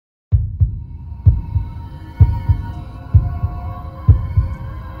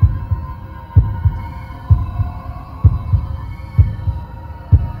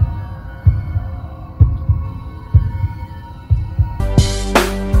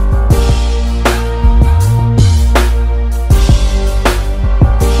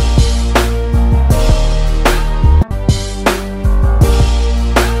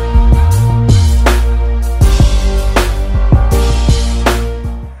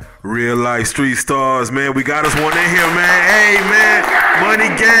Real life street stars, man. We got us one in here, man. Hey, man. Money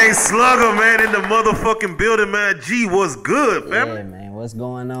Gang Slugger, man, in the motherfucking building, man. G, what's good, family? Yeah, man. What's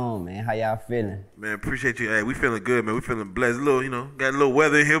going on, man? How y'all feeling? Man, appreciate you. Hey, we feeling good, man. We feeling blessed. A little, got a little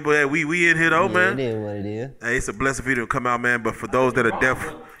weather in here, but hey, we in here though, man. It is what it is. Hey, it's a blessed video to come out, man. But for those that are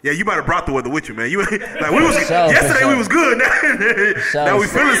deaf, yeah, you might have brought the weather with you, man. You like we was yesterday, we was good. Now we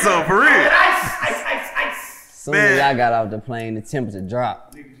feeling something for real. As soon as I got off the plane, the temperature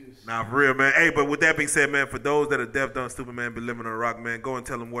dropped. Nah, for real, man. Hey, but with that being said, man, for those that are deaf, dumb, stupid, man, been living on a rock, man, go and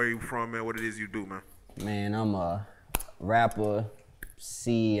tell them where you from, man, what it is you do, man. Man, I'm a rapper,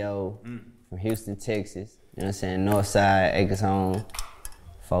 CEO from Houston, Texas. You know what I'm saying? Northside, Acres Home,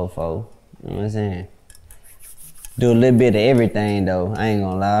 Fofo. You know what I'm saying? Do a little bit of everything, though. I ain't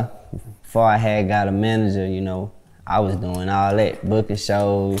gonna lie. Before I had got a manager, I was doing all that. Booking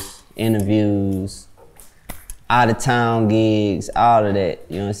shows, interviews, out-of-town gigs, all of that,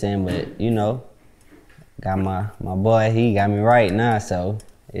 you know what I'm saying? But, got my boy, he got me right now, so.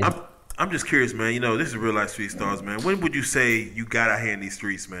 I'm just curious, man, this is real life street stars, man. When would you say you got out here in these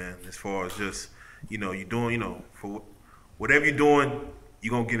streets, man, as far as just, you're doing, for whatever you're doing,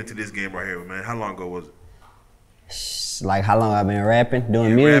 you're going to get into this game right here, man. How long ago was it? Like how long I've been rapping,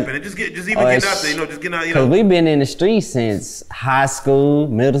 doing music? Rapping, and just getting out there, just getting out, Because we've been in the streets since high school,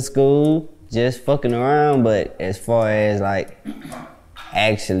 middle school, just fucking around, but as far as like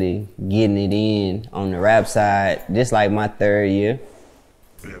actually getting it in on the rap side, this like my third year.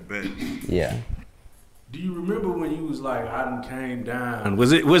 Yeah, bet. Yeah. Do you remember when you was like, I done came down?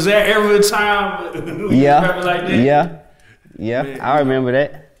 Was that ever a time? Yeah. Like that? Yeah. Man, I remember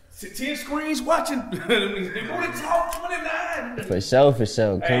that. 10 screens watching. Talk 29. For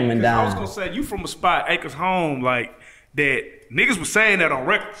sure. Coming down. I was gonna say, you from a spot, Acres Home, like that. Niggas was saying that on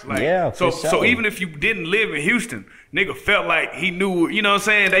records. Like, yeah, so sure. So even if you didn't live in Houston, nigga felt like he knew, you know what I'm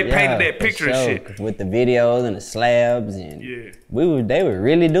saying? They painted that picture and shit. With the videos and the slabs and they were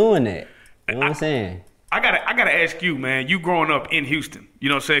really doing that. You know what I'm saying? I gotta ask you, man, you growing up in Houston, you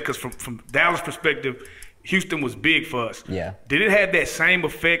know what I'm saying? Because from Dallas perspective, Houston was big for us. Yeah. Did it have that same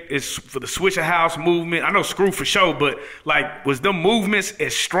effect as for the Swisher House movement? I know Screw for sure, but like, was them movements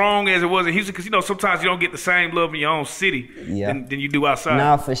as strong as it was in Houston? Because sometimes you don't get the same love in your own city than you do outside.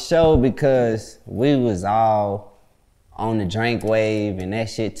 Nah, for sure, because we was all on the drink wave and that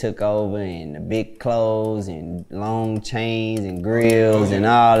shit took over, and the big clothes and long chains and grills and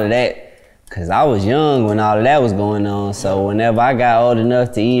all of that. Cause I was young when all of that was going on, so whenever I got old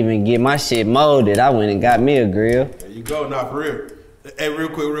enough to even get my shit molded, I went and got me a grill. There you go, now for real. Hey, real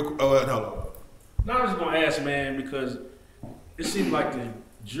quick, hold on. No, I was just gonna ask, man, because it seems like the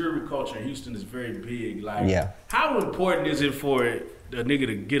jewelry culture in Houston is very big. Like, how important is it for a nigga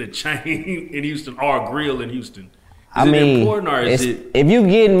to get a chain in Houston or a grill in Houston? Is it important or is it? If you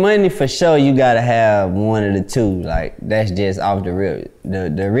getting money, for sure, you gotta have one of the two. Like, that's just off the rip.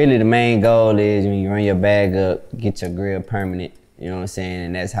 The main goal is when you run your bag up, get your grill permanent. You know what I'm saying?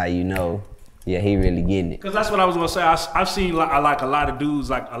 And that's how you know, he really getting it. Because that's what I was gonna say. I've seen like a lot of dudes,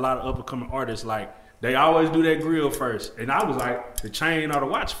 like a lot of up and coming artists, like they always do that grill first, and I was like the chain or the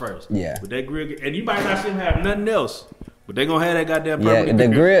watch first. Yeah. But that grill, and you might not see them have nothing else. But they gonna have that goddamn permanent the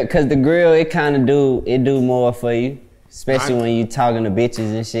grill, cause the grill, it kind of do more for you, especially when you talking to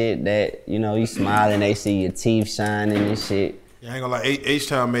bitches and shit. That you smiling, they see your teeth shining and shit. Yeah, I ain't gonna lie.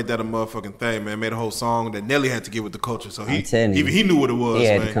 H-Town made that a motherfucking thing, man. Made a whole song that Nelly had to get with the culture, so he knew what it was. He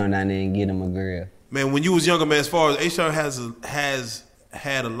had man. to come down there and get him a grill. Man, when you was younger, man, as far as H-Town has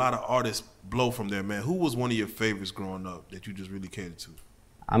had a lot of artists blow from there, man. Who was one of your favorites growing up that you just really catered to?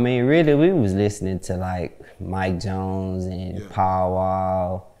 I mean, really, we was listening to like Mike Jones and Paul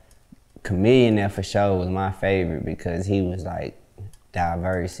Wall. Chameleon there for sure was my favorite because he was like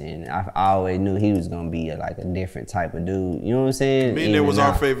diverse, and I always knew he was gonna be like a different type of dude. You know what I'm saying? Chameleon was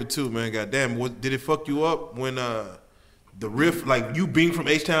our favorite too, man. Goddamn, did it fuck you up when the riff, like you being from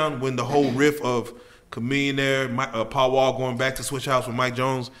H-Town, when the whole riff of Chameleon there, Paul Wall going back to Switch House with Mike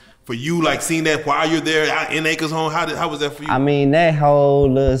Jones? For you, like seeing that while you're there out in Acres Home, how was that for you? I mean, that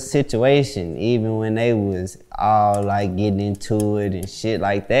whole little situation, even when they was all like getting into it and shit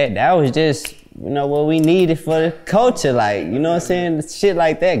like that, that was just, what we needed for the culture. Like, you know what I'm saying? Shit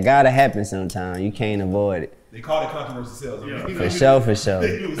like that gotta happen sometime. You can't avoid it. They call it controversial sales. Yeah. For sure.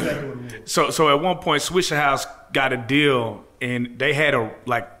 They knew exactly what it was. So at one point, Swisher House got a deal, and they had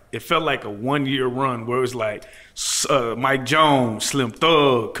it felt like a 1 year run where it was like Mike Jones, Slim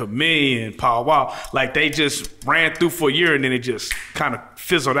Thug, Chameleon, Paul Wall. Like they just ran through for a year and then it just kind of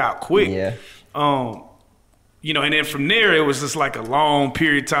fizzled out quick. Yeah. you know, and then from there, it was just like a long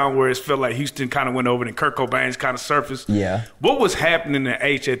period of time where it felt like Houston kind of went over and Kurt Cobain's kind of surfaced. Yeah. What was happening in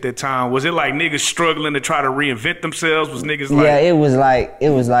H at that time? Was it like niggas struggling to try to reinvent themselves? Was niggas like... Yeah, it was like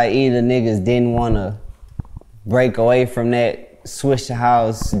either niggas didn't want to break away from that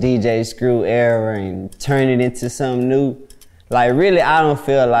Swishahouse DJ Screw era and turn it into something new. Like, really, I don't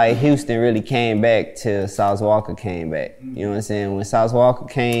feel like Houston really came back till Sauce Walka came back. You know what I'm saying? When Sauce Walka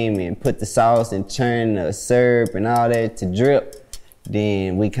came and put the sauce and turned the syrup and all that to drip,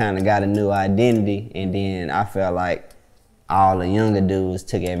 then we kind of got a new identity. And then I felt like all the younger dudes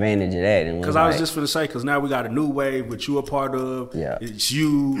took advantage of that. Because I was just going to say, because now we got a new wave, which you a part of. Yeah. It's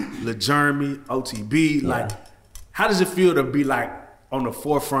you, Lil Jeremy, OTB. Like, how does it feel to be like on the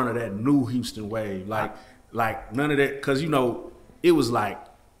forefront of that new Houston wave? Like none of that, because, you know, it was like,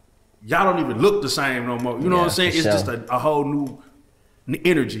 y'all don't even look the same no more. You know what I'm saying? It's just a whole new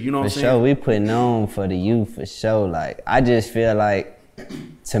energy, you know what I'm saying? For sure, we putting on for the youth, for sure. Like, I just feel like,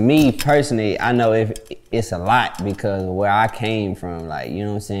 to me personally, I know if it's a lot because of where I came from. Like, you know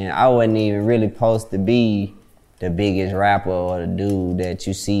what I'm saying? I wasn't even really supposed to be the biggest rapper or the dude that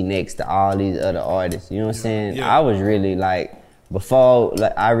you see next to all these other artists. You know what I'm saying? Yeah. I was really like, before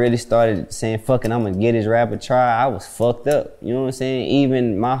I really started saying, fuck it, I'm gonna get this rap a try, I was fucked up. You know what I'm saying?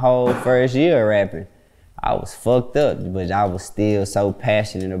 Even my whole first year of rapping, I was fucked up, but I was still so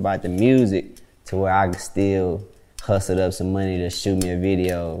passionate about the music to where I could still hustle up some money to shoot me a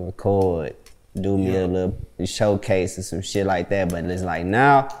video, record, do me a little showcase or some shit like that. But it's like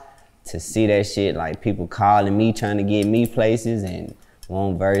now, to see that shit, like people calling me, trying to get me places and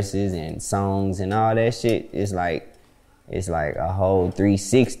want verses and songs and all that shit, it's like a whole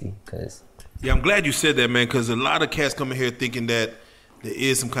 360. Yeah, I'm glad you said that, man, because a lot of cats come in here thinking that there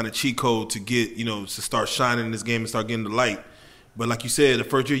is some kind of cheat code to get, you know, to start shining in this game and start getting the light. But like you said, the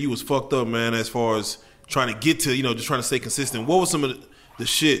first year you was fucked up, man, as far as trying to get to, you know, just trying to stay consistent. What was some of the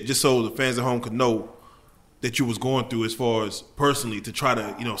shit, just so the fans at home could know that you was going through as far as personally to try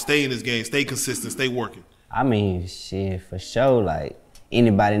to, you know, stay in this game, stay consistent, stay working? I mean, shit, for sure, like,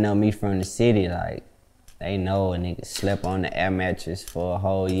 anybody know me from the city, like, they know a nigga slept on the air mattress for a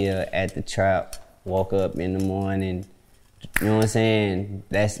whole year at the trap, woke up in the morning, you know what I'm saying?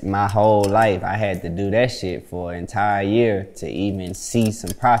 That's my whole life. I had to do that shit for an entire year to even see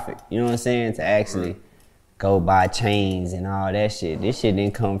some profit, you know what I'm saying? To actually go buy chains and all that shit. This shit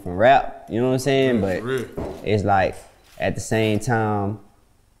didn't come from rap, you know what I'm saying? But it's like, at the same time,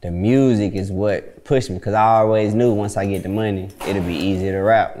 the music is what pushed me, because I always knew once I get the money, it'll be easier to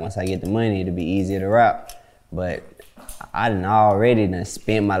rap. Once I get the money, it'll be easier to rap. But I already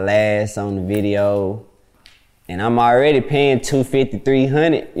spent my last on the video, and I'm already paying $250,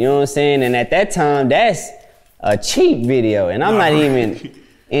 $300, you know what I'm saying? And at that time, that's a cheap video, and I'm not even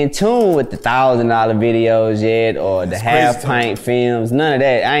in tune with the $1,000 videos yet, or the half pint films, none of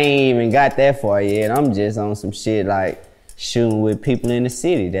that. I ain't even got that far yet. I'm just on some shit like shooting with people in the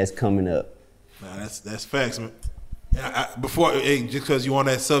city that's coming up. Nah, that's facts, man. Just because you on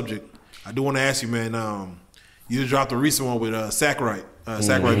that subject, I do want to ask you, man. You just dropped a recent one with Sakurite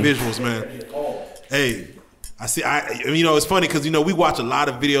Visuals, man. Hey, you know, it's funny because, you know, we watch a lot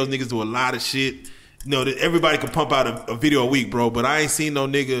of videos. Niggas do a lot of shit. You know, everybody can pump out a video a week, bro. But I ain't seen no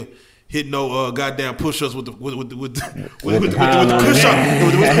nigga hit no goddamn push-ups with the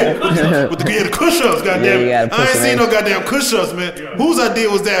push-ups, goddamn. I ain't seen no goddamn push-ups, man. Whose idea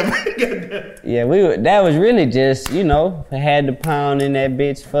was that, man? Yeah, that was really just, you know, had the pound in that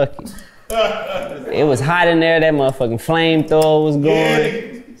bitch, fuck it. It was hot in there, that motherfucking flamethrower was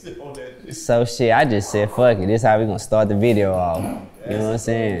going. So shit, I just said, fuck it, this how we gonna start the video off. You know what I'm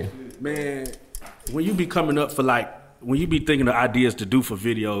saying? Man, when you be coming up for like, when you be thinking of ideas to do for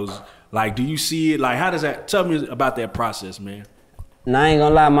videos, like, do you see it? Like, how does that, tell me about that process, man. Now, I ain't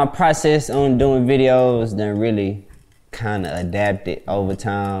gonna lie, my process on doing videos done really kind of adapted over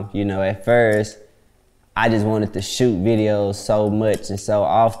time. You know, at first, I just wanted to shoot videos so much and so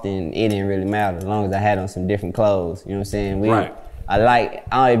often, it didn't really matter as long as I had on some different clothes. You know what I'm saying? Right.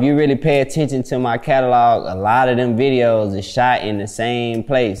 If you really pay attention to my catalog, a lot of them videos are shot in the same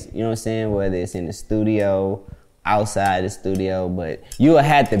place. You know what I'm saying? Whether it's in the studio, outside the studio, but you will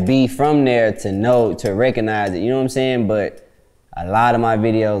have to be from there to know, to recognize it. You know what I'm saying? But a lot of my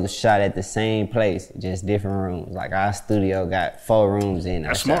videos are shot at the same place, just different rooms. Like our studio got 4 rooms in.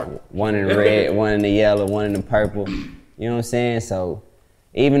 That's smart. One in the red, one in the yellow, one in the purple. You know what I'm saying? So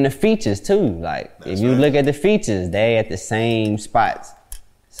even the features too. Like if you look at the features, they at the same spots.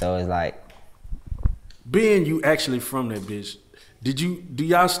 So it's like, being you actually from that bitch, do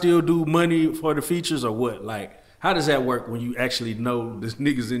y'all still do money for the features or what? Like, how does that work when you actually know there's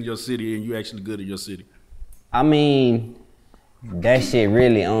niggas in your city and you actually good in your city? I mean, that shit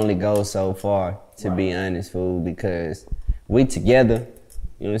really only goes so far, to be honest, fool, because we together,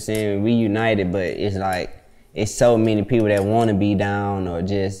 you know what I'm saying? We united, but it's like, it's so many people that want to be down or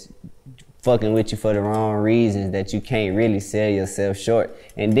just fucking with you for the wrong reasons that you can't really sell yourself short.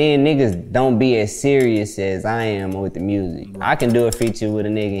 And then niggas don't be as serious as I am with the music. Right. I can do a feature with a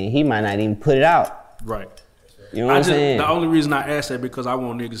nigga and he might not even put it out. Right. You know what I'm saying? The only reason I ask that because I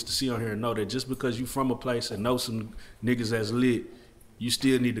want niggas to see on here and know that just because you from a place and know some niggas that's lit, you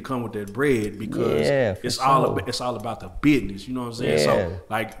still need to come with that bread because it's all about the business. You know what I'm saying? Yeah. So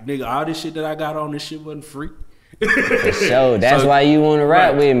like, nigga, all this shit that I got on, this shit wasn't free. For sure. That's why you want to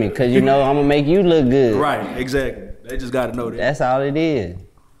rap with me, because you know I'm going to make you look good. Right, exactly. They just got to know that. That's all it is.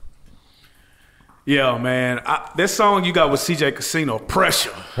 Yeah, man. That song you got with CJ Casino,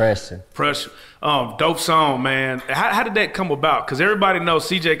 Pressure. Dope song, man. How did that come about? Because everybody knows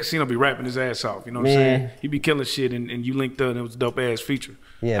CJ Casino be rapping his ass off. You know what I'm saying? He be killing shit, and you linked up, and it was a dope ass feature.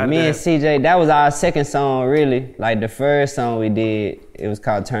 Yeah, me and CJ, that was our second song, really. Like the first song we did, it was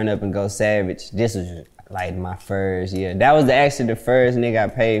called Turn Up and Go Savage. This was like my first year. That was actually the first nigga I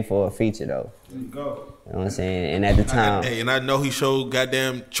paid for a feature, though. There you go. You know what I'm saying? And at the time, and I know he showed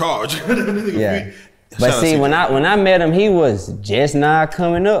goddamn charge. Yeah. But see, when I met him, he was just now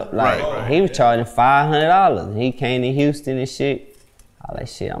coming up. Like he was charging $500. He came to Houston and shit. I like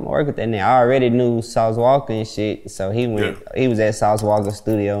shit. I'm gonna work with that nigga. I already knew Sauce Walker and shit, so he went. Yeah. He was at Sauce Walker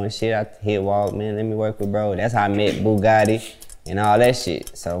studio and shit. I hit Walk, man. Let me work with bro. That's how I met Bugatti and all that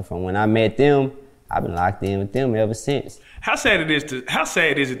shit. So from when I met them, I've been locked in with them ever since. How sad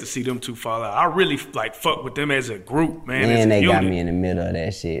is it to see them two fall out? I really like fuck with them as a group, man. Man, they got me in the middle of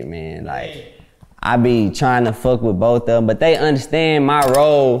that shit, man. Like, I be trying to fuck with both of them, but they understand my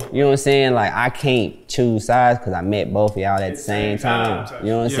role. You know what I'm saying? Like, I can't choose sides because I met both of y'all at the same time.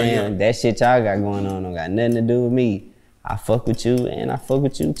 You know what I'm saying? That shit y'all got going on don't got nothing to do with me. I fuck with you and I fuck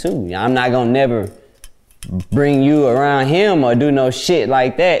with you too. I'm not gonna never bring you around him or do no shit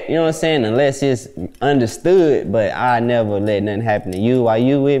like that, you know what I'm saying, unless it's understood, but I never let nothing happen to you while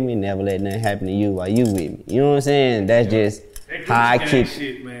you with me, never let nothing happen to you while you with me. You know what I'm saying? That's just how I keep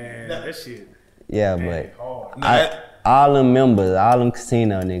shit, man. That shit. Yeah, man, but all them members, all them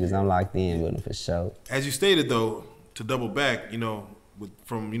casino niggas, I'm locked in with them for sure. As you stated though, to double back, you know,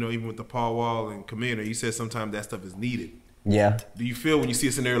 even with the Paul Wall and Commander, you said sometimes that stuff is needed. Yeah. Do you feel when you see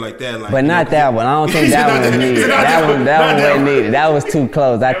a scenario like that, like? But not that one. I don't think that one was needed. That one wasn't needed. That was too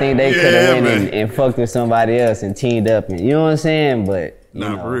close. I think they could have went and fucked with somebody else and teamed up, and you know what I'm saying. But you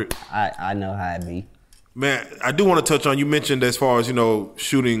know, I know how it be. Man, I do want to touch on. You mentioned as far as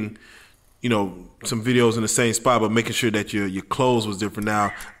shooting, some videos in the same spot, but making sure that your clothes was different.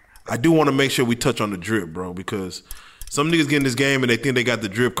 Now, I do want to make sure we touch on the drip, bro, because some niggas get in this game and they think they got the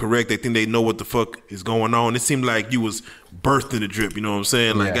drip correct. They think they know what the fuck is going on. It seemed like you was birthed in the drip. You know what I'm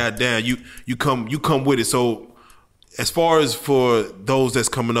saying? Like, goddamn, you come with it. So, as far as for those that's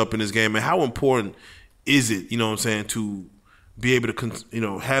coming up in this game, man, how important is it? You know what I'm saying, to be able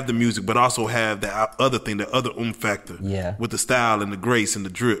to have the music, but also have that other thing, the other factor. Yeah. With the style and the grace and the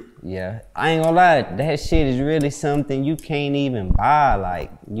drip. Yeah, I ain't gonna lie. That shit is really something you can't even buy. Like,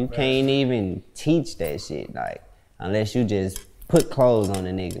 you can't even teach that shit. Like, unless you just put clothes on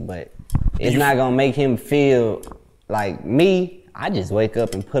a nigga, but it's not gonna make him feel like me. I just wake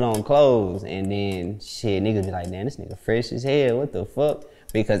up and put on clothes, and then shit, niggas be like, damn, this nigga fresh as hell, what the fuck?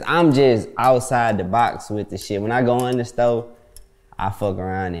 Because I'm just outside the box with the shit. When I go in the store, I fuck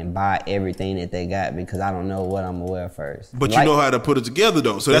around and buy everything that they got because I don't know what I'm gonna wear first. But you know how to put it together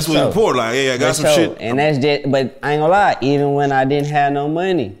though, so that's what's important. Like, hey, I got some shit. And that's just, but I ain't gonna lie, even when I didn't have no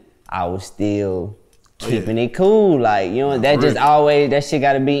money, I was still keeping it cool, like, that shit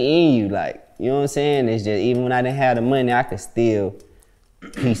gotta be in you, like, you know what I'm saying? It's just, even when I didn't have the money, I could still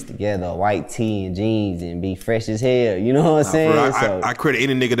piece together a white tee and jeans and be fresh as hell, you know what I'm saying? I credit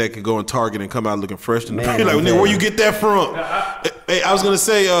any nigga that could go in Target and come out looking fresh and be like, nigga, where you get that from? Hey, I was gonna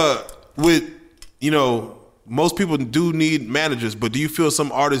say, most people do need managers, but do you feel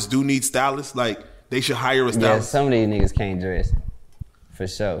some artists do need stylists? Like, they should hire a stylist? Yeah, some of these niggas can't dress. For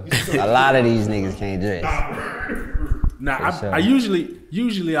sure. A lot of these niggas can't dress. Now, I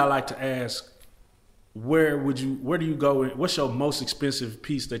usually I like to ask, where do you go? What's your most expensive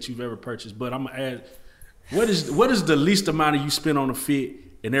piece that you've ever purchased? But I'm gonna add, what is the least amount of you spent on a fit,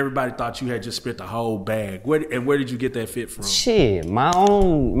 and everybody thought you had just spent the whole bag? Where did you get that fit from? Shit, my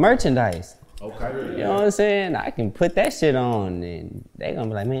own merchandise. Okay. You know what I'm saying? I can put that shit on, and they gonna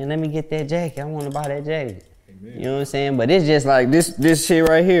be like, man, let me get that jacket. I want to buy that jacket. You know what I'm saying? But it's just like this shit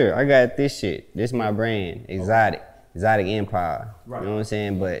right here. I got this shit. This my brand, Exotic Empire. Right. You know what I'm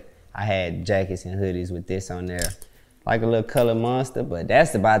saying? But I had jackets and hoodies with this on there. Like a little color monster, but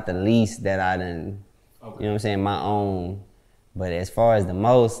that's about the least that I done, you know what I'm saying, my own. But as far as the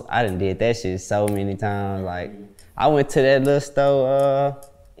most, I done did that shit so many times. Like, I went to that little store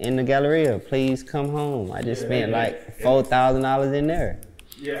in the Galleria, Please Come Home. I just spent like $4,000 in there.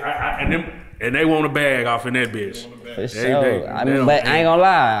 Yeah, and they want a bag off in that bitch. For sure. But I ain't gonna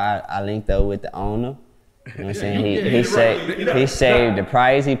lie, I linked up with the owner. You know what I'm saying? He saved the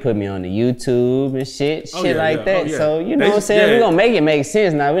price. He put me on the YouTube and shit like that. So, you know what I'm saying? We're gonna make it make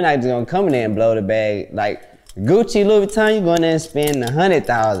sense now. We're not just gonna come in there and blow the bag. Like, Gucci, Louis Vuitton, you go in there and spend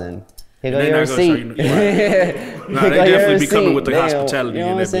 $100,000. Here go your receipt. Nah, they definitely be coming with the hospitality. You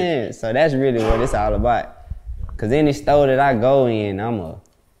know what I'm saying? So that's really what it's all about. Cause any store that I go in,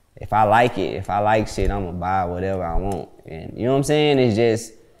 if I like shit, I'ma buy whatever I want. And you know what I'm saying? It's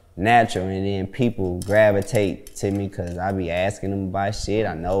just natural, and then people gravitate to me because I be asking them about shit.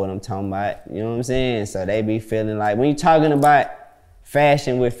 I know what I'm talking about. You know what I'm saying? So they be feeling like when you talking about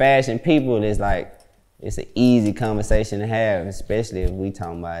fashion with fashion people, it's like it's an easy conversation to have, especially if we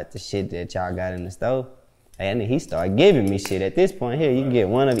talking about the shit that y'all got in the store. And then he started giving me shit. At this point here, you can get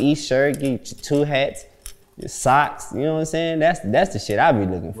one of each shirt, get your 2 hats, your socks. You know what I'm saying? That's the shit I be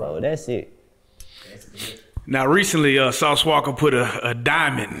looking for. That's it. Now, recently, Sauce Walka put a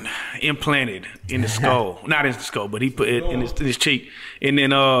diamond implanted in the skull. Not in the skull, but he put it in his cheek. And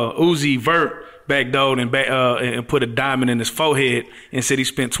then Uzi Vert backdoored and put a diamond in his forehead and said he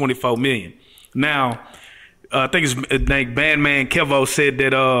spent $24 million. Now, I think his name Bandman Kevo said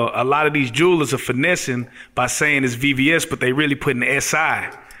that a lot of these jewelers are finessing by saying it's VVS, but they really putting the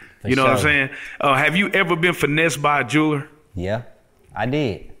SI. You know what I'm saying? Have you ever been finessed by a jeweler? Yeah, I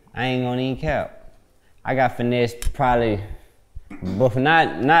did. I ain't gonna even cap. I got finessed probably, but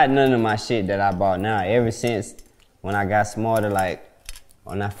not none of my shit that I bought now. Ever since when I got smarter, like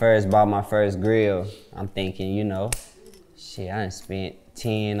when I first bought my first grill, I'm thinking, you know, shit, I done spent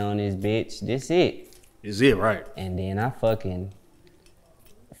 10 on this bitch. This it. Is it, right? And then I fuck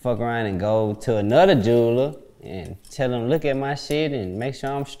around and go to another jeweler and tell him, look at my shit and make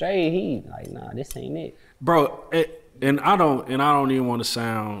sure I'm straight. He like, nah, this ain't it. Bro, and I don't even want to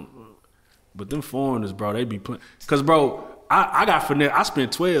sound, but them foreigners, bro, they be playing. Cause bro, I got finesse. I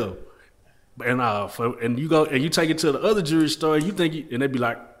spent 12, and you go and you take it to the other jewelry store. And you think, and they be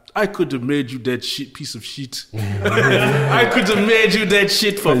like, I could have made you that piece of shit. I could have made you that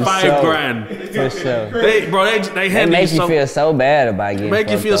shit for $5,000. For sure. They make you feel so bad about getting make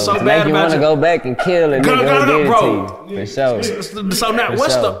you feel so bad make you about want to go back and kill a nigga who did bro. It to you. For sure. So now,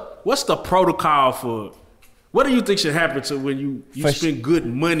 what's the protocol for? What do you think should happen to when you spend good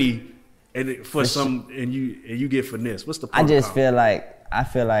money and you get finesse? What's the protocol? I just feel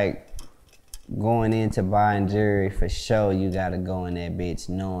like going into buying jewelry, for sure you gotta go in that bitch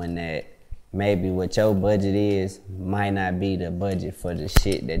knowing that maybe what your budget is might not be the budget for the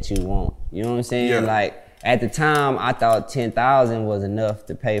shit that you want. You know what I'm saying? Yeah. Like at the time I thought 10,000 was enough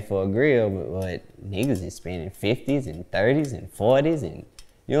to pay for a grill, but niggas is spending 50s and 30s and 40s and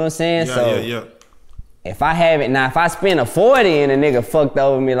you know what I'm saying? Yeah. If I spend a 40 and a nigga fucked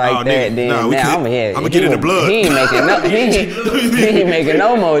over me like that, then I'm gonna get in the blood. He ain't making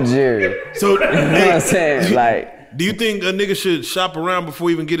no more jewelry. So you know what I'm saying? Like, do you think a nigga should shop around before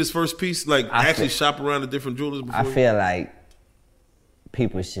he even get his first piece? Like shop around the different jewelers before? I feel like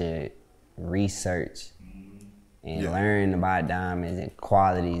people should research and learn about diamonds and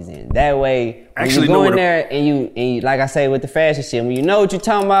qualities, and that way when you go in there and you like I say with the fashion shit, when you know what you're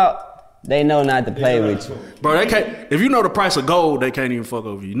talking about, they know not to play with you. Bro, they can't. If you know the price of gold, they can't even fuck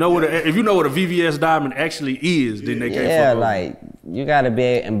over you. If you know what a VVS diamond actually is, then they can't fuck over you. Yeah, like, you gotta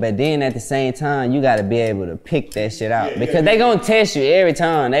be, but then at the same time, you gotta be able to pick that shit out. Because they gonna test you every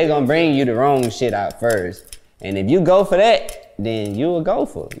time. They gonna bring you the wrong shit out first. And if you go for that, then you will go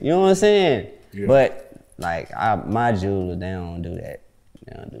for it. You know what I'm saying? Yeah. But, like, my jeweler, they don't do that.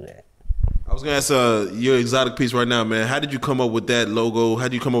 I was gonna ask your exotic piece right now, man. How did you come up with that logo? How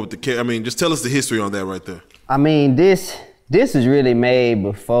did you come up with just tell us the history on that right there. I mean, this was really made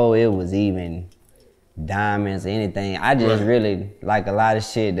before it was even diamonds or anything. I just really, like a lot of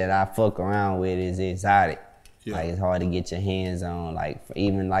shit that I fuck around with is exotic. Yeah. Like, it's hard to get your hands on. Like,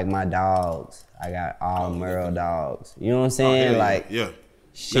 even like my dogs, I got all Merle dogs. You know what I'm saying?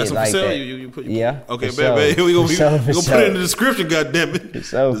 Shit that's like for sale? that. You put, yeah. Okay, baby. Here we go. We're gonna put it in the description, goddammit.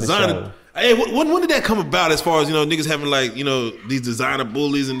 Designer. Hey, when did that come about as far as, niggas having like, these designer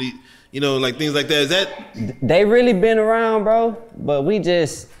bullies and the, like things like that? Is that? They really been around, bro. But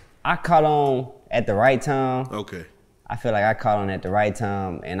I caught on at the right time. Okay. I feel like I caught on at the right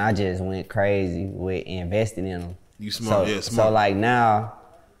time and I just went crazy with investing in them. You smart, smart. So like now,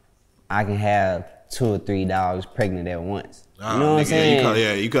 I can have 2 or 3 dogs pregnant at once. You know what I'm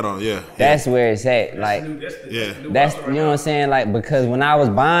saying? You cut on, That's where it's at. Like, that's you know what I'm saying? Like, because when I was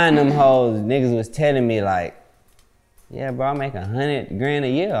buying them hoes, niggas was telling me like, yeah, bro, I make $100,000 a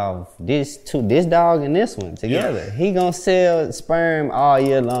year off this dog and this one together. Yeah. He gonna sell sperm all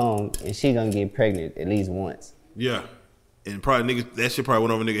year long, and she gonna get pregnant at least once. Yeah, and probably niggas, that shit probably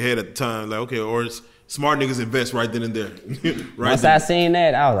went over nigga head at the time. Like, okay, or it's smart niggas invest right then and there. Once I seen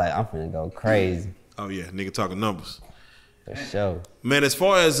that, I was like, I'm finna go crazy. Oh yeah, nigga talking numbers. For sure. Man, as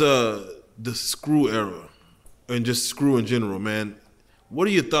far as the screw era and just screw in general, man, what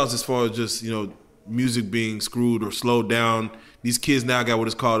are your thoughts as far as just, music being screwed or slowed down? These kids now got what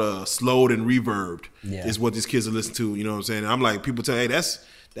is called slowed and reverbed. Yeah. Is what these kids are listening to, you know what I'm saying? And I'm like, people tell, hey, that's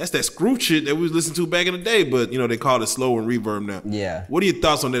that screw shit that we was listening to back in the day, but they call it slow and reverb now. Yeah. What are your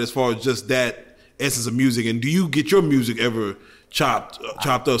thoughts on that as far as just that essence of music? And do you get your music ever chopped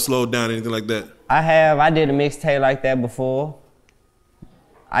up, slowed down, anything like that? I have. I did a mixtape like that before.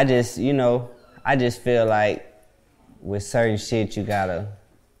 I just feel like with certain shit you gotta,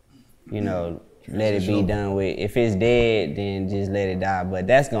 let it be done with. If it's dead, then just let it die. But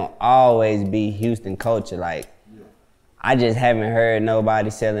that's gonna always be Houston culture. Like, I just haven't heard nobody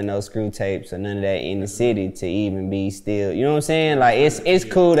selling no screw tapes or none of that in the city to even be still. You know what I'm saying? Like, it's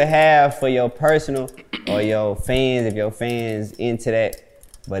cool to have for your personal or your fans, if your fans into that.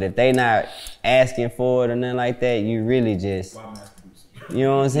 But if they not asking for it or nothing like that, you really just, you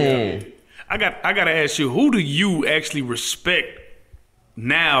know what I'm saying? Yeah. I gotta ask you, who do you actually respect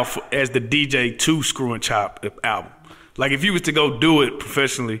now as the DJ to Screw and Chop album? Like, if you was to go do it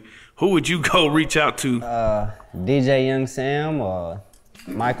professionally, who would you go reach out to? DJ Young Sam or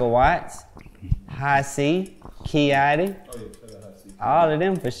Michael Watts, High C, Kiati, all of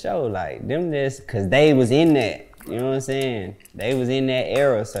them for sure. Like, them just, cause they was in that. You know what I'm saying? They was in that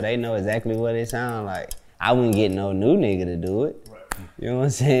era, so they know exactly what it sound like. I wouldn't get no new nigga to do it. You know what I'm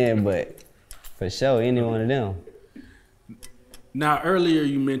saying? But for sure, any one of them. Now, earlier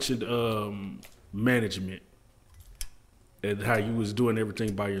you mentioned management and how you was doing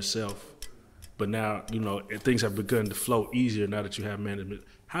everything by yourself. But now, things have begun to flow easier now that you have management.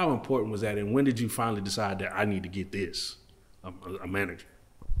 How important was that, and when did you finally decide that I need to get this, a manager?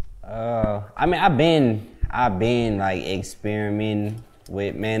 I mean, I've been like experimenting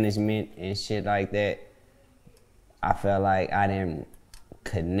with management and shit like that. I felt like I didn't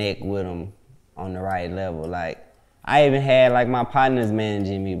connect with them on the right level. Like, I even had like my partners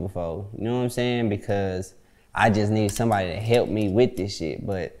managing me before. You know what I'm saying? Because I just need somebody to help me with this shit.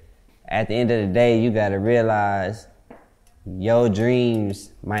 But at the end of the day, you gotta realize your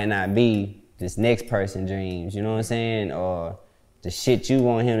dreams might not be this next person's dreams. You know what I'm saying? Or the shit you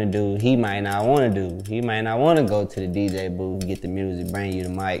want him to do, he might not want to do. He might not want to go to the DJ booth, get the music, bring you the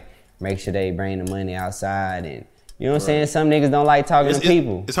mic, make sure they bring the money outside. And you know what I'm saying? Some niggas don't like talking to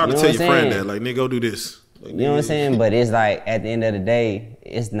people. It's hard to tell your friend that, like, nigga, go do this. Like, you know what I'm saying? But it's like, at the end of the day,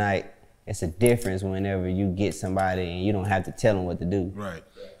 it's a difference whenever you get somebody and you don't have to tell them what to do. Right.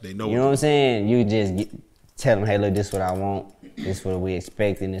 They know. You know what I'm saying? You just tell them, hey, look, this is what I want. This is what we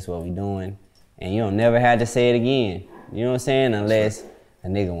expecting. This is what we doing. And you don't never have to say it again. You know what I'm saying? Unless a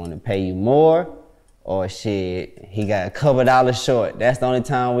nigga want to pay you more or shit, he got a couple dollars short. That's the only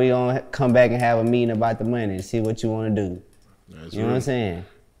time we gonna come back and have a meeting about the money and see what you want to do. That's you know what I'm saying?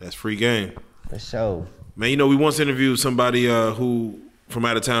 That's free game. For sure. Man, we once interviewed somebody who from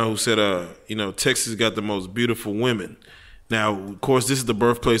out of town who said, Texas got the most beautiful women. Now, of course, this is the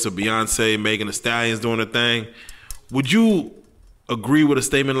birthplace of Beyonce, Megan Thee Stallion's doing her thing. Would you agree with a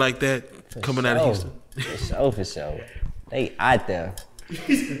statement like that coming out of Houston? For sure. They out there.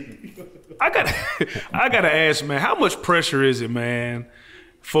 I gotta ask, man, how much pressure is it, man,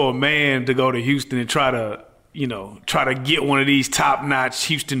 for a man to go to Houston and try to get one of these top-notch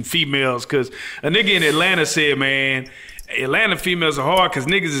Houston females? Because a nigga in Atlanta said, man, Atlanta females are hard because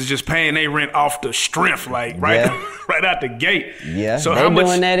niggas is just paying their rent off the strength, like right out the gate. Yeah, so they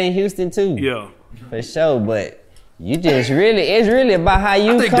doing that in Houston too. Yeah, for sure. But you just it's really about how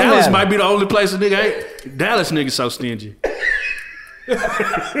you. I think Dallas might be the only place a nigga ain't. Dallas niggas so stingy.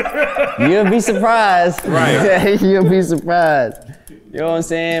 You'll be surprised. Right. You'll be surprised. You know what I'm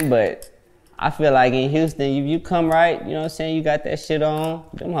saying? But I feel like in Houston, if you come right, you know what I'm saying, you got that shit on,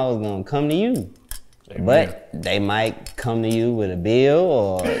 them hoes gonna come to you. Amen. But they might come to you with a bill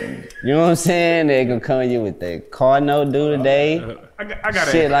or, you know what I'm saying? They gonna come to you with the car note due today. I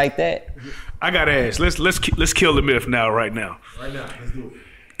gotta shit ask. Like that. I gotta ask. Let's kill the myth now, right now. Right now, let's do it.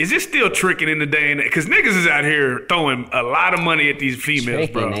 Is it still tricking in the day and because niggas is out here throwing a lot of money at these females,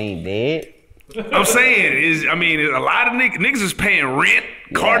 tricking bro? Ain't dead. I'm saying a lot of niggas is paying rent,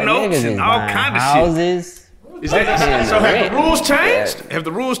 car notes, and all kind of houses. Shit. Is that, so have the rules changed? Yeah. Have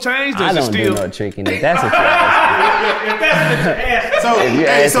the rules changed? Or I don't still... do no tricking. If that's what you're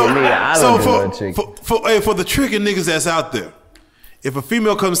asking. For the tricking niggas that's out there, if a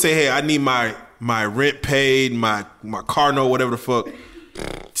female comes and say, "Hey, I need my rent paid, my car note, whatever the fuck,"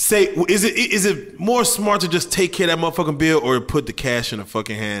 say, is it more smart to just take care of that motherfucking bill or put the cash in the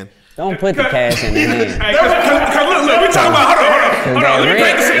fucking hand? Don't put the cash in the hand. Look, we talking about, hold on. Let me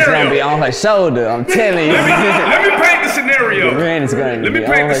paint the scenario. It's going to be on her shoulder, I'm telling you. Let me paint the scenario. The rent is going to be on her shoulder. Let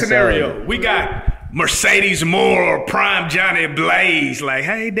me paint the scenario. We got Mercedes Moore or Prime Johnny Blaze. Like,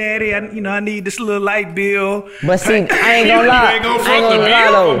 hey, daddy, I need this little light bill. But see, I ain't gonna lie though.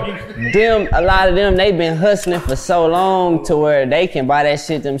 A lot of them, they been hustling for so long to where they can buy that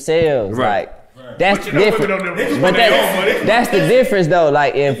shit themselves. Right. Like, that's different. But that's the difference though.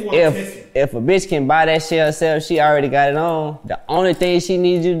 Like if a bitch can buy that shit herself, she already got it on. The only thing she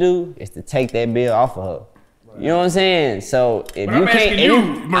needs you to do is to take that bill off of her. You know what I'm saying? So if but you I'm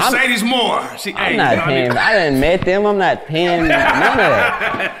can't, Mercedes Moore. I'm not paying. I done met them. I'm not paying none of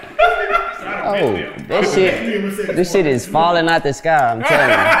that. Oh, this shit is falling out the sky. I'm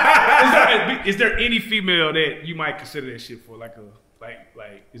telling you. Is there any female that you might consider that shit for? Like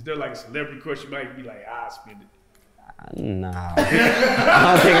is there like a celebrity crush you might be like, I'll spend it? Nah, I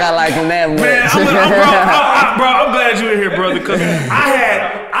don't think I like them that much. Man, bro, I'm glad you're here, brother, because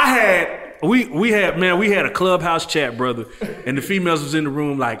we had a clubhouse chat, brother, and the females was in the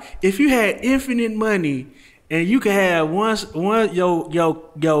room like, if you had infinite money and you could have one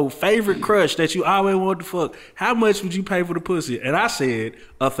your favorite crush that you always wanted to fuck, how much would you pay for the pussy? And I said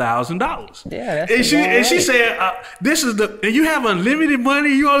 $1,000. Yeah, that's and she said, and you have unlimited money,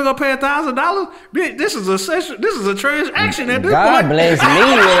 you only gonna pay $1,000? This is a transaction at this God point. bless me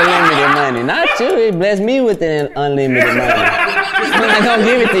with unlimited money, not you. He blessed me with the unlimited money. I'm not gonna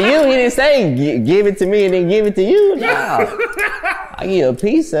give it to you. He didn't say give it to me and then give it to you. No. I give you a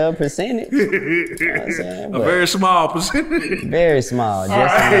piece of percentage. You know what I'm saying? A very small percentage. Very small. Just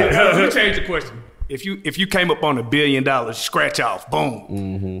right. Let me change the question. If you came up on $1 billion, scratch off,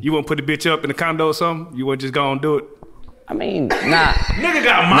 boom, you wouldn't put the bitch up in a condo or something? You wouldn't just go and do it? I mean, nah. Nigga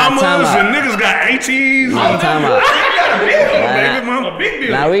got mamas and niggas got 18s. I'm talking about. Baby mama, big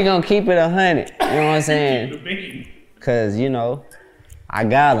deal. Now we gonna keep it 100. You know what I'm saying? Cause I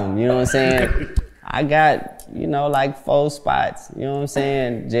got them. You know what I'm saying? I got like 4 spots. You know what I'm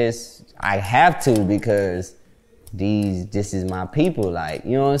saying? Just I have to because this is my people. Like,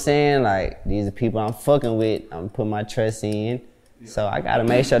 you know what I'm saying? Like, these are people I'm fucking with. I'm putting my trust in. So I gotta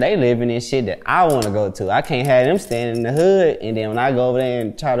make sure they living in shit that I wanna go to. I can't have them standing in the hood and then when I go over there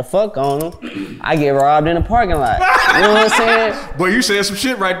and try to fuck on them, I get robbed in the parking lot. You know what I'm saying? Boy, you said some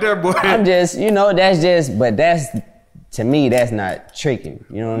shit right there, boy. I'm just, to me, that's not tricking.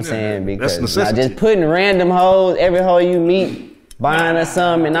 You know what I'm saying? Because not just putting random hoes, every hoe you meet, buying her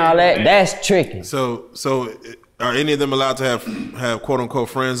something and all that, that's tricking. So are any of them allowed to have quote unquote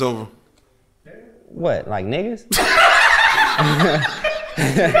friends over? What, like niggas? I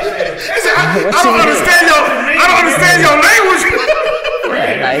don't understand your language.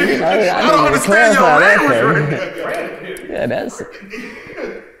 I don't understand your language. Yeah, that's.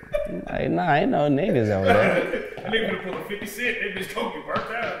 Nah, ain't no niggas over there. Nigga pull a 50 cent, they bitch told you burnt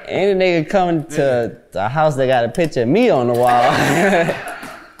out. Any nigga coming to a house that got a picture of me on the wall.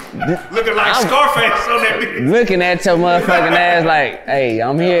 Looking like Scarface on that bitch. Looking at your motherfucking ass like, hey,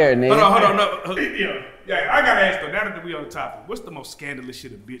 I'm here, nigga. Hold on, no. Yeah, I gotta ask though, now that we on the topic, what's the most scandalous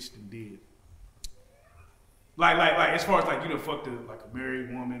shit a bitch done did? Like as far as like you done fucked a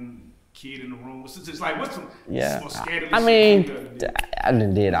married woman, kid in the room. It's just like what's the most scandalous shit? I mean, I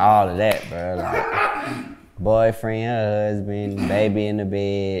done did all of that, bro. Like boyfriend, husband, baby in the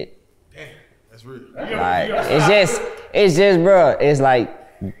bed. Damn, that's real. Like it's just, bro. It's like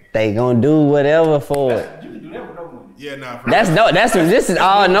they gonna do whatever for it. You can do that with no money. Yeah, nah. This is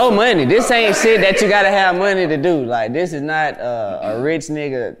all no money. This ain't shit that you gotta have money to do. Like this is not a rich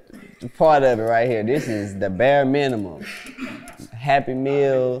nigga part of it right here. This is the bare minimum. Happy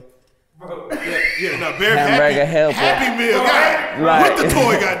Meal. Bro, yeah, bare hamburger helper. Happy Meal, God. With the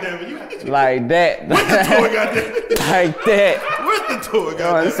toy, goddammit. Like that. With the toy, goddammit. Like that. With the toy, goddammit. You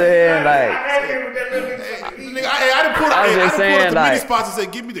know what I'm saying? Like. I done pulled up the mini spots and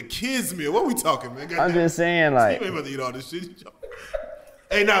said, give me the kids meal. What we talking, man? I'm just saying, like. You ain't about to eat all this shit.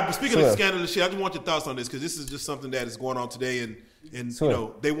 Hey, but speaking of scandalous shit, I just want your thoughts on this because this is just something that is going on today, and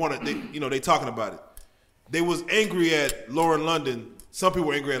they talking about it. They was angry at Lauren London. Some people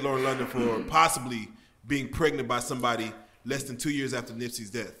were angry at Lauren London for possibly being pregnant by somebody less than 2 years after Nipsey's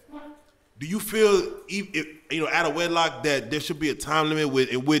death. Do you feel, out of wedlock, that there should be a time limit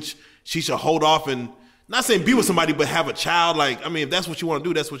in which she should hold off and not saying be with somebody, but have a child? Like, I mean, if that's what you want to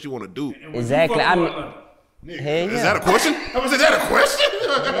do, that's what you want to do. Exactly. Is that a question? Is that a question?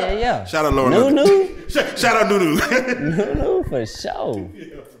 Yeah. Shout out Laura. Nunu. Shout out Nunu. Nunu for sure.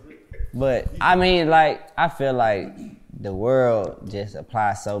 But I mean, like, I feel like the world just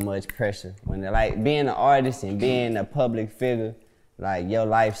applies so much pressure when they're like being an artist and being a public figure. Like, your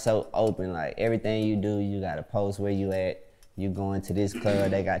life's so open. Like, everything you do, you gotta post where you at. You going to this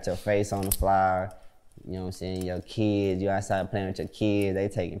club, they got your face on the flyer. You know what I'm saying? Your kids, you outside playing with your kids, they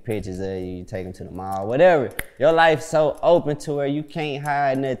taking pictures of you, you take them to the mall, whatever. Your life's so open to where you can't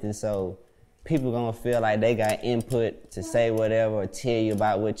hide nothing, so people gonna feel like they got input to say whatever or tell you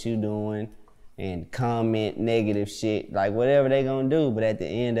about what you doing and comment negative shit, like whatever they gonna do, but at the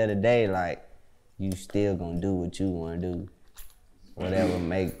end of the day, like, you still gonna do what you wanna do. Whatever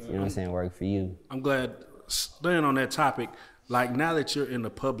make, you know what I'm saying, work for you. I'm glad, staying on that topic, like now that you're in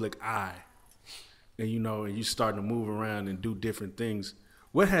the public eye, and and you starting to move around and do different things,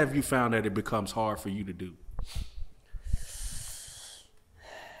 what have you found that it becomes hard for you to do?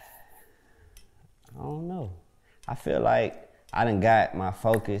 I don't know. I feel like I done got my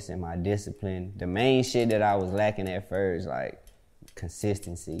focus and my discipline. The main shit that I was lacking at first, like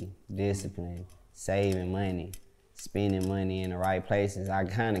consistency, discipline, saving money, spending money in the right places. I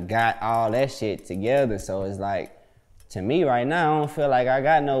kind of got all that shit together. So it's like, to me right now, I don't feel like I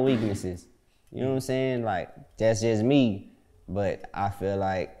got no weaknesses. You know what I'm saying? Like, that's just me. But I feel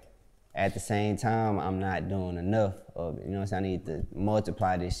like at the same time, I'm not doing enough of it. You know what I'm saying? I need to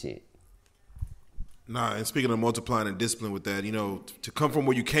multiply this shit. Nah, and speaking of multiplying and discipline with that, to come from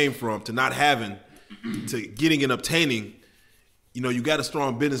where you came from, to not having, to getting and obtaining, you got a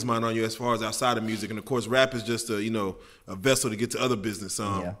strong business mind on you as far as outside of music. And of course, rap is just a vessel to get to other business.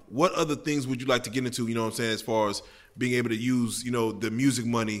 What other things would you like to get into, you know what I'm saying, as far as being able to use, the music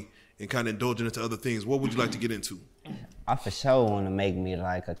money and kind of indulging into other things? What would you like to get into? I for sure want to make me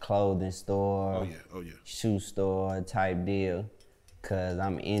like a clothing store, oh yeah, shoe store type deal, cause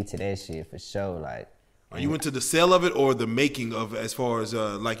I'm into that shit for sure. Like, are you into the sale of it or the making of, as far as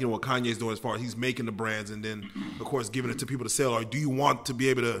what Kanye's doing, as far as he's making the brands and then of course giving it to people to sell? Or do you want to be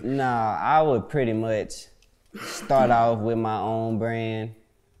able to? Nah, I would pretty much start off with my own brand,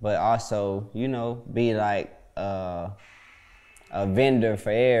 but also be like a vendor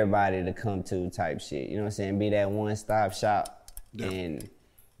for everybody to come to type shit. You know what I'm saying? Be that one-stop shop. Yeah. And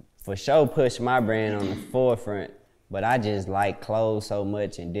for sure push my brand on the forefront. But I just like clothes so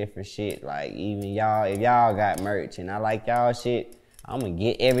much and different shit. Like, even y'all, if y'all got merch and I like y'all shit, I'm gonna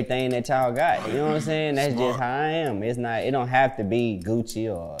get everything that y'all got. You know what I'm saying? That's just how I am. It don't have to be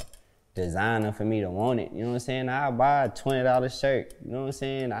Gucci or designer for me to want it. You know what I'm saying? I'll buy a $20 shirt. You know what I'm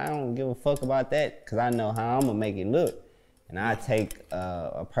saying? I don't give a fuck about that because I know how I'm gonna make it look. And I take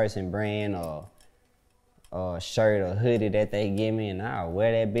a person brand or a shirt or hoodie that they give me, and I'll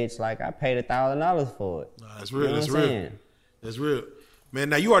wear that bitch like I paid $1,000 for it. Nah, that's real. That's real. That's real, man.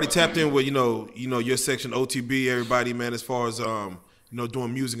 Now you already tapped in with your section OTB, everybody, man. As far as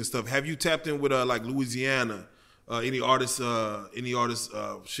doing music and stuff, have you tapped in with like Louisiana, any artists,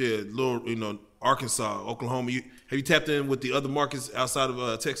 Arkansas, Oklahoma? Have you tapped in with the other markets outside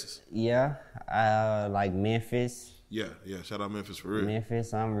of Texas? Yeah, like Memphis. Yeah. Shout out Memphis for real.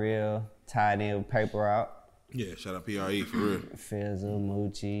 Memphis, I'm real tied in with Paper Route. Yeah, shout out PRE for real. Fizzle,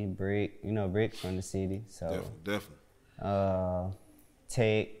 Moochie, Brick. Brick from the city. So definitely.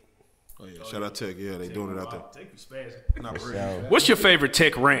 Tech. Oh yeah, shout out Tech. Yeah, they doing it out there. Tech be spazzing. Not really. So, what's your favorite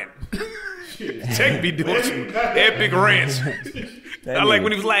Tech rant? Tech be doing some epic rants. I like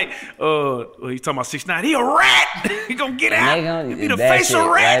when he was like, he's talking about 6ix9ine. He a rat. He gonna get out. He the face of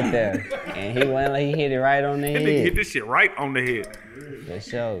rat. Right there. And he hit it right on the head. He hit this shit right on the head. For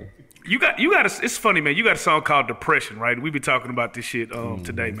sure. You got. It's funny, man. You got a song called "Depression," right? We be talking about this shit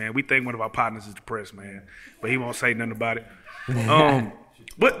today, man. We think one of our partners is depressed, man, but he won't say nothing about it.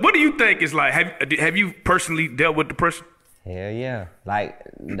 What do you think is like? Have you personally dealt with depression? Hell yeah! Like,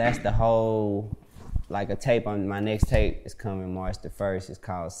 that's the whole. Like, a tape on my next tape is coming March the 1st. It's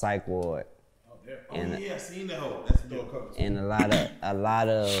called Psych Ward. I seen that whole. That's the cover. And a lot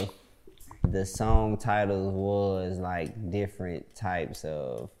of the song titles was like different types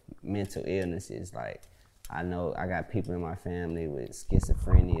of mental illnesses. Like, I know I got people in my family with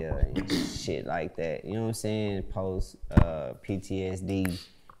schizophrenia and shit like that. You know what I'm saying? Post PTSD.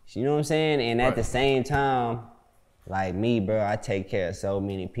 You know what I'm saying? And at the same time, like me, bro, I take care of so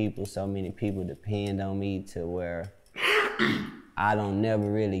many people depend on me to where I don't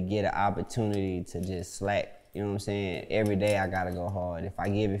never really get an opportunity to just slack. you know what I'm saying, every day I gotta go hard. If I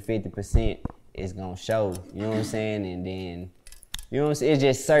give it 50%, it's gonna show, you know what I'm saying? And then, you know what I'm saying, it's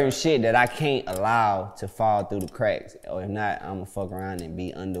just certain shit that I can't allow to fall through the cracks. Or if not, I'm gonna fuck around and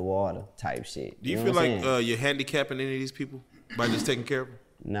be underwater type shit. Do you feel like you're handicapping any of these people by just taking care of them?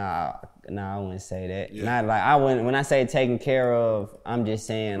 Nah, I wouldn't say that. Yeah. Not like I wouldn't. When I say taken care of, I'm just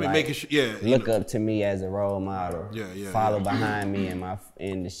saying making sure, look up to me as a role model. Follow behind me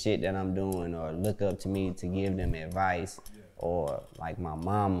in the shit that I'm doing, or look up to me to give them advice, or like my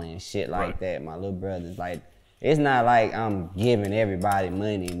mama and shit like that. My little brothers, like it's not like I'm giving everybody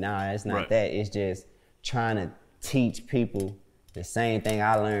money. Nah, it's not that. It's just trying to teach people the same thing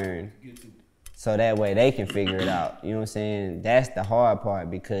I learned. So that way they can figure it out. You know what I'm saying? That's the hard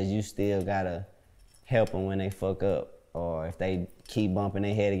part, because you still gotta help them when they fuck up. Or if they keep bumping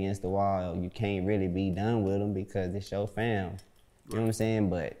their head against the wall, you can't really be done with them because it's your fam. You know what I'm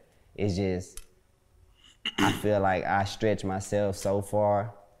saying? But it's just, I feel like I stretch myself so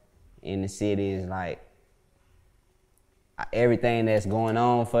far in the city. Is like, everything that's going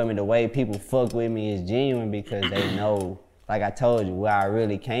on for me, the way people fuck with me is genuine, because they know, like I told you, where I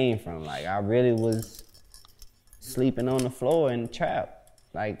really came from. Like, I really was sleeping on the floor in the trap.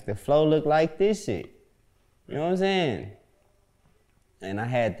 Like, the floor looked like this shit. You know what I'm saying? And I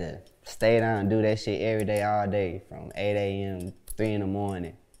had to stay down and do that shit every day, all day, from 8 a.m., 3 in the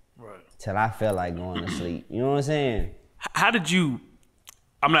morning, till I felt like going to sleep. You know what I'm saying? How did you,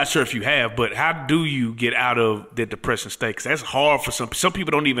 I'm not sure if you have, but how do you get out of that depression state? Because that's hard for some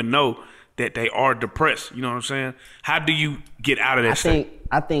people don't even know that they are depressed. You know what I'm saying? How do you get out of that state?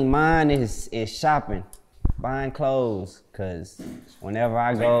 I think mine is shopping, buying clothes. Cause whenever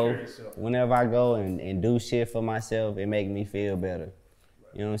I go and do shit for myself, it make me feel better.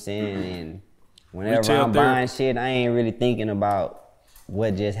 You know what I'm saying? And whenever I'm buying shit, I ain't really thinking about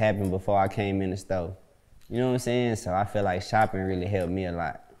what just happened before I came in the store. You know what I'm saying? So I feel like shopping really helped me a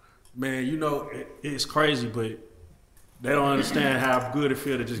lot. Man, you know, it's crazy, but they don't understand how good it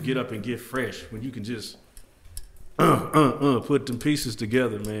feels to just get up and get fresh when you can just put them pieces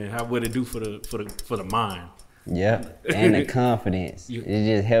together, man. What it do for the mind. Yeah, and the confidence. It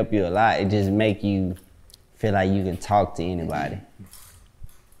just help you a lot. It just make you feel like you can talk to anybody.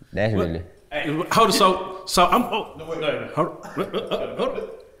 That's really. Hey, hold on. So I'm. Hold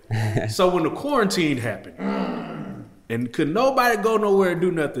on. So when the quarantine happened, and could nobody go nowhere and do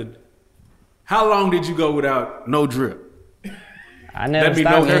nothing, how long did you go without no drip? I never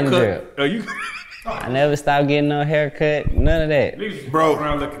stopped getting drip. I never stopped getting no haircut, none of that. Bro,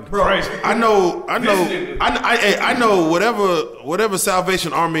 I know whatever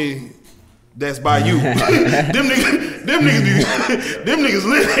Salvation Army that's by you. them niggas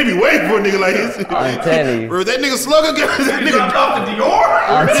lit. They be waiting for a nigga like this. I'm telling you. Bro, that nigga Slugger, that nigga dropped the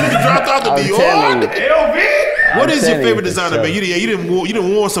Dior. That nigga dropped out the Dior. LV. What is your favorite designer, man? You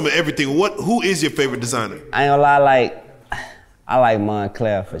didn't want some of everything. Who is your favorite designer? I ain't gonna lie, I like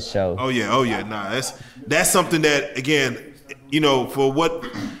Moncler for sure. Oh yeah. Nah, that's something that, again, you know, for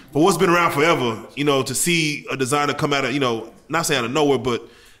what's been around forever, you know, to see a designer come out of, you know, not saying out of nowhere, but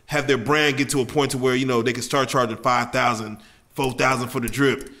have their brand get to a point to where, you know, they can start charging $5,000, $4,000 for the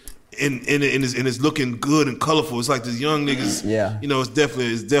drip, and it's looking good and colorful. It's like these young niggas. Yeah. You know, it's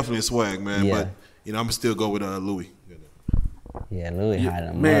definitely a swag, man. Yeah. But you know, I'm gonna still go with Louis. Yeah, Louis had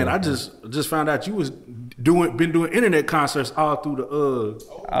him. Man, I just found out you was been doing internet concerts all through the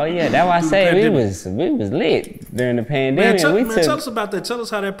Oh yeah, that's why I say we was lit during the pandemic. Tell us about that. Tell us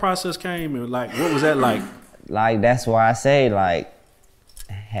how that process came and like what was that like? Like that's why I say like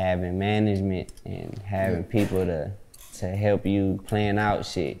having management and having people to help you plan out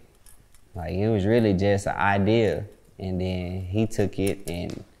shit. Like it was really just an idea, and then he took it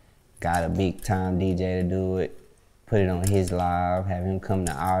and got a big time DJ to do it. Put it on his live, have him come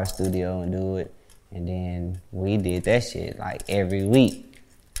to our studio and do it. And then we did that shit like every week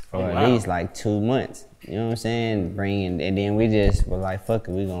for at least like 2 months. You know what I'm saying? And then we just were like, fuck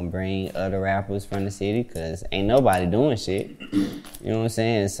it, we gonna bring other rappers from the city because ain't nobody doing shit. You know what I'm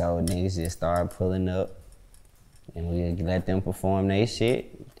saying? So niggas just started pulling up and we let them perform their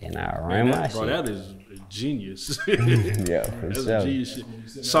shit. Then I ran my shit. Bro, that is genius. Yeah, for That's sure. Genius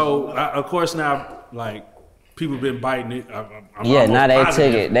shit. So, of course now, like, people been biting it. Now they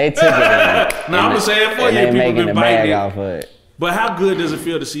took it. They took it. No, I'm just saying for you, people been biting it. Off of it. But how good does it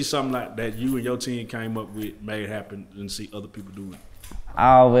feel to see something like that you and your team came up with, made happen, and see other people do it?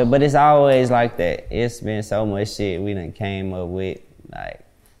 But it's always like that. It's been so much shit we done came up with,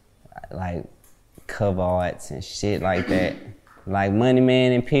 like cover arts and shit like that. Like Money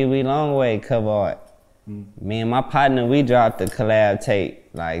Man and Pee Wee Longway cover art. Me and my partner, we dropped the collab tape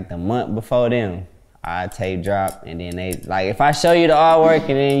like the month before them. I tape drop, and then they like if I show you the artwork and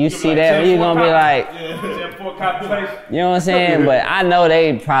then you see that, you gonna be like, you know what I'm saying? But I know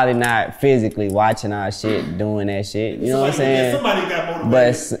they probably not physically watching our shit, doing that shit. You know what I'm saying? Somebody got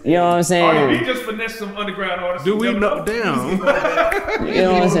motivated. But you know what I'm saying? We just finesse some underground artists. Do we know? Damn. You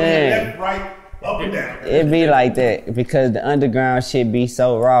know what I'm saying? Left, right, up and down. It be like that because the underground shit be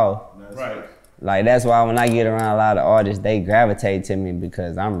so raw. Right. Like that's why when I get around a lot of artists, they gravitate to me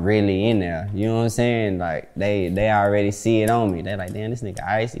because I'm really in there. You know what I'm saying? Like they already see it on me. They like, damn, this nigga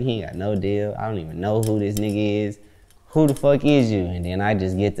icy. He ain't got no deal. I don't even know who this nigga is. Who the fuck is you? And then I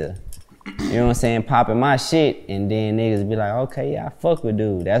just get to, you know what I'm saying, popping my shit, and then niggas be like, okay, yeah, I fuck with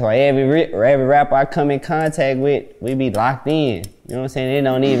dude. That's why every rapper I come in contact with, we be locked in. You know what I'm saying? It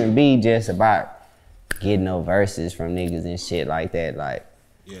don't even be just about getting no verses from niggas and shit like that. Like.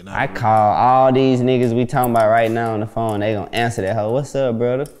 Yeah, I call all these niggas we talking about right now on the phone. They gonna answer that hoe. What's up,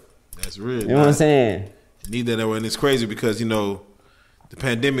 brother? That's real. You know what I'm saying? Need that, and it's crazy because you know the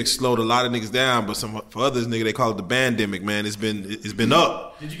pandemic slowed a lot of niggas down, but for others, nigga, they call it the bandemic. Man, it's been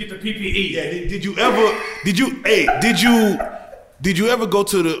up. Did you get the PPE? Yeah. Did you ever go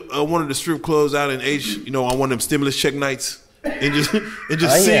to the one of the strip clubs out in H? You know, on one of them stimulus check nights, and just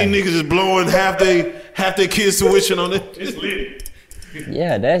seeing niggas just blowing half their kids' tuition on it. It's lit.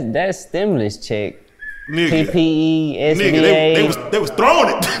 Yeah, that's stimulus check. Nigga. PPE, SBA. Nigga, they was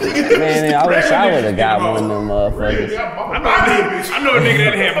throwing it. Man, I wish I would have got one of them motherfuckers. I know a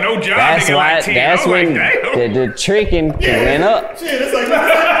nigga that have no job. That's why. That's when the tricking went up. Shit, it's like,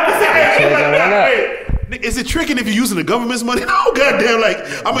 Tricking went up. Is it tricking if you're using the government's money? Oh, goddamn, like,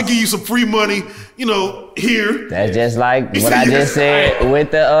 I'm going to give you some free money, you know, here. That's just like what I just said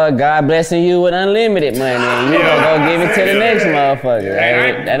with the God blessing you with unlimited money. You gonna go give it to the next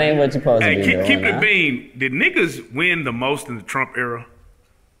motherfucker. That ain't what you're supposed to be doing. Keep it bean. Did niggas win the most in the Trump era?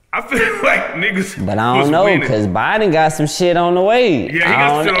 I feel like niggas. But I don't know, because Biden got some shit on the way. Yeah, he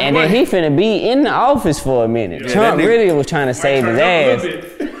got some shit on the way. And then he finna be in the office for a minute. Yeah, Trump really was trying to save his ass.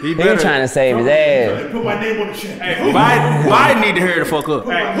 He was trying to save his ass. Put my name on the check. Hey, Biden need to hurry the fuck up.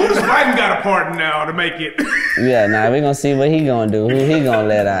 Hey, who does Biden got a pardon now to make it? Yeah, we gonna see what he gonna do. Who he gonna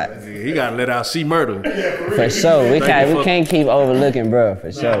let out? He gotta let out C Murder. For sure. We can't keep overlooking, bro.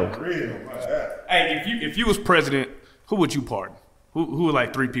 For sure. Hey, if you was president, who would you pardon? Who are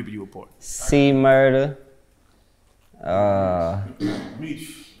like 3 people you would pardon? C Murder.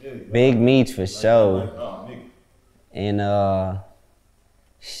 Big Meech for sure. And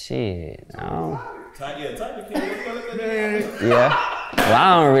shit. I don't. Yeah. Well,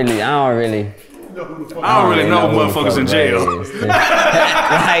 I don't really know motherfuckers in jail.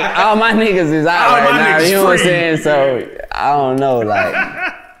 Like all my niggas is out right now. You know what I'm saying? So I don't know, like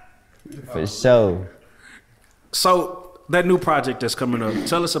for sure. So that new project that's coming up,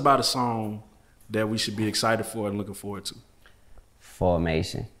 tell us about a song that we should be excited for and looking forward to.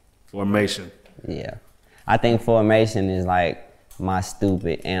 Formation. Yeah. I think Formation is like my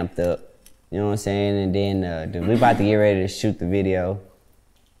stupid amped up. You know what I'm saying? And then we about to get ready to shoot the video.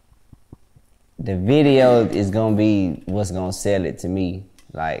 The video is gonna be what's gonna sell it to me.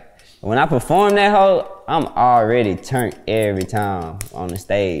 Like when I perform that hoe, I'm already turned every time on the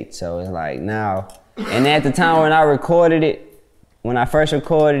stage. So it's like now. And at the time when I first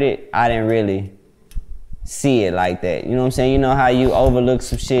recorded it, I didn't really see it like that. You know what I'm saying? You know how you overlook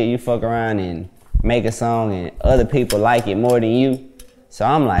some shit, you fuck around and make a song and other people like it more than you. So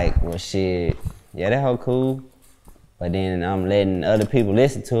I'm like, well shit, yeah, that hoe cool. But then I'm letting other people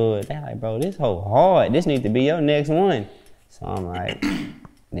listen to it. They're like, bro, this hoe hard. This needs to be your next one. So I'm like,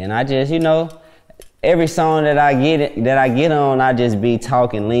 then I just, you know, every song that I get on, I just be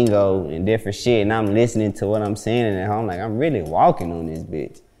talking lingo and different shit, and I'm listening to what I'm saying, and I'm like, I'm really walking on this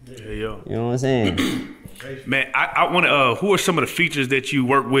bitch. Yeah. You know what I'm saying? Man, I want to. Who are some of the features that you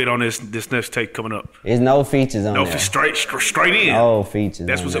work with on this next take coming up? There's no features on there. No, straight in. No features.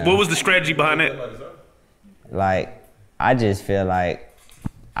 That's what was the strategy behind that? Like, I just feel like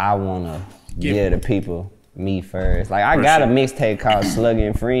I wanna give the people me first. Like I got a mixtape called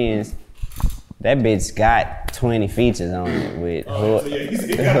Slugging Friends. That bitch got 20 features on it with.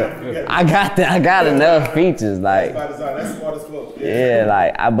 I got enough features, like. That's smart as fuck. Yeah,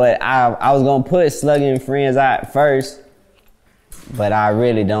 like I was gonna put Slugging Friends out first, but I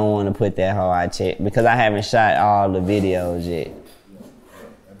really don't want to put that hoe out yet because I haven't shot all the videos yet.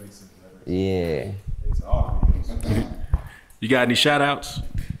 Yeah. You got any shout outs?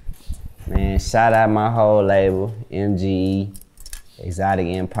 Man, shout out my whole label, MGE, Exotic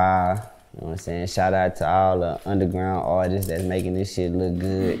Empire. You know what I'm saying? Shout out to all the underground artists that's making this shit look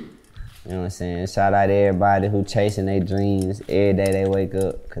good. You know what I'm saying? Shout out to everybody who chasing their dreams every day they wake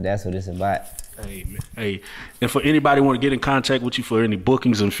up, because that's what it's about. Hey, man. Hey, and for anybody want to get in contact with you for any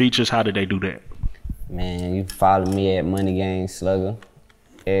bookings and features, how do they do that? Man, you can follow me at Money Gang Slugger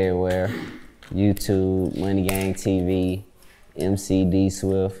everywhere. YouTube, Money Gang TV, MCD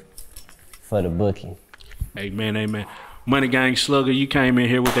Swift for the booking. Amen. Money Gang Slugger, you came in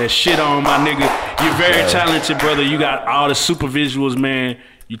here with that shit on, my nigga. You're very talented, brother. You got all the super visuals, man.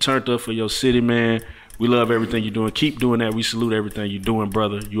 You turned up for your city, man. We love everything you're doing. Keep doing that. We salute everything you're doing,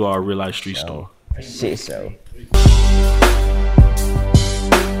 brother. You are a real life street star. Shit, so.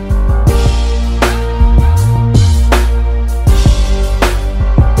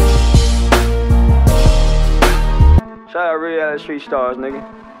 Shout out real life street stars, nigga.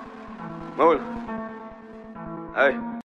 Move. Hey.